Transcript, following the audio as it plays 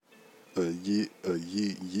yeah.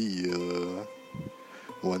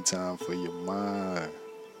 One time for your mind.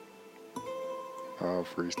 I'll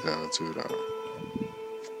freestyle too though.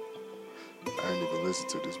 I ain't even listen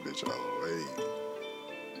to this bitch all the way.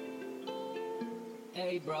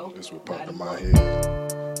 Hey, bro. This what popped in my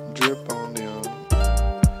head. Drip on them.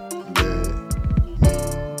 Let me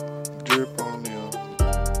drip on them.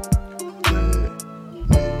 Let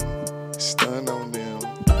me stun on them.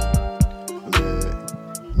 Let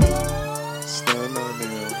me stun on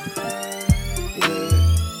them. Let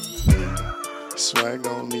me swag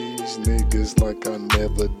on these niggas like I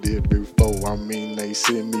never did before. I mean, they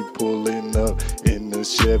see me pulling up in the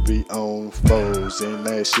Chevy on foes, and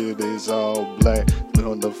that shit is all black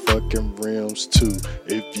on the fucking rims too.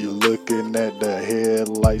 If you looking at the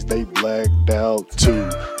headlights, they blacked out too.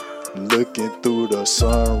 Looking through the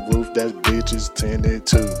sunroof, that bitch is tinted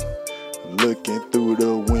too. Looking through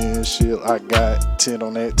the windshield, I got tint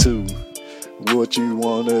on that too. What you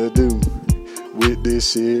wanna do with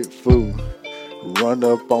this shit, fool? Run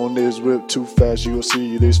up on this whip too fast, you'll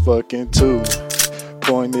see this fucking too.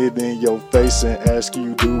 Point it in your face and ask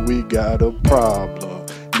you, do we got a problem?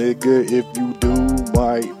 Nigga, if you do,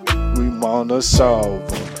 we wanna solve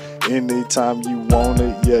them. Anytime you want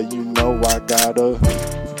it, yeah, you know I gotta.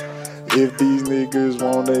 If these niggas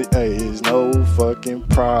want it, hey, it's no fucking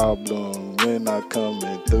problem when I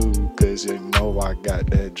coming through, cause you know I got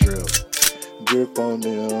that drip. Drip on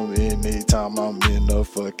them anytime I'm in the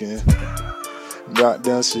fucking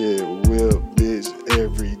goddamn shit, whip bitch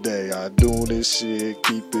every day. I do this shit,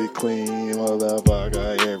 keep it clean,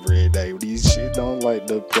 motherfucker, every day. These shit don't like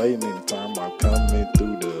to play anytime I'm coming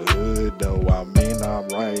through the hood, though. I mean, I'm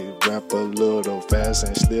right, rap a little fast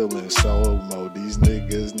and still in soul mode. These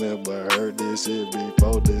niggas never heard this shit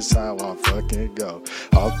before, this how I fucking go.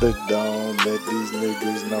 Off the dome, let these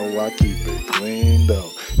niggas know I keep it clean, though.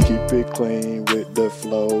 Keep it clean with the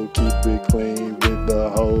flow, keep it clean with the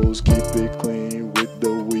hoes, keep it clean with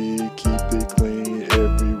the weed, keep it clean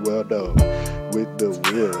everywhere though. With the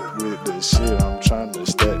whip, with the shit, I'm trying to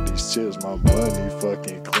stack these chips. My money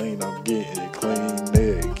fucking clean, I'm getting clean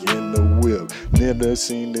neck in the whip. Never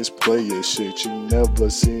seen this player shit, you never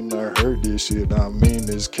seen or heard this shit. I mean,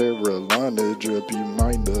 this Carolina drip, you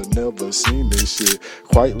might have never seen this shit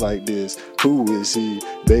quite like this. Who is he?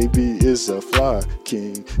 Baby, it's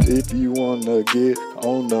AFlyKing. If you wanna get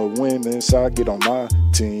on the winning side, get on my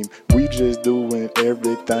team. We just doing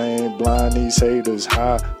everything, blind these haters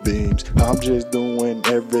high beams. I'm just doing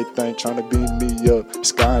everything, trying to beat me up,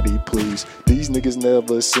 Scotty please. These niggas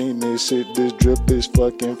never seen this shit, this drip is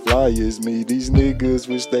fucking fly as me. These niggas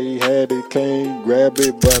wish they had it, can't grab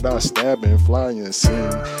it, but I stab and fly and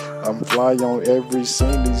sing. I'm fly on every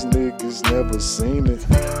scene, these niggas never seen it.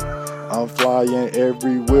 I'm flying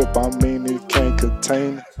every whip, I mean it can't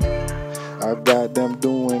contain it. I got them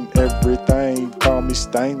doing everything, call me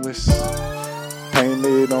stainless. Paint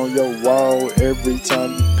it on your wall every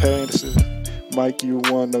time you pass it. Mike, you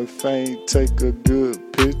wanna faint, take a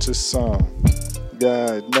good picture song.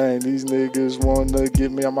 God dang, these niggas wanna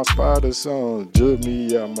get me out my spot or something. Jug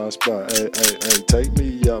me out my spot, hey, take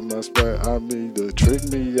me out my spot. I mean to trick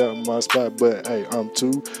me out my spot, but hey, I'm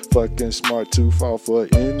too fucking smart to fall for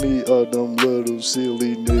any of them little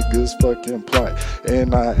silly niggas fucking plot.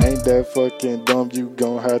 And I ain't that fucking dumb, you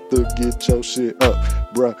gon' have to get your shit up,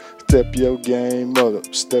 bruh. Step your game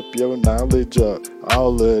up, step your knowledge up,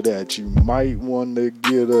 all of that. You might wanna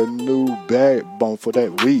get a new backbone for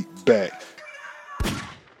that weak back.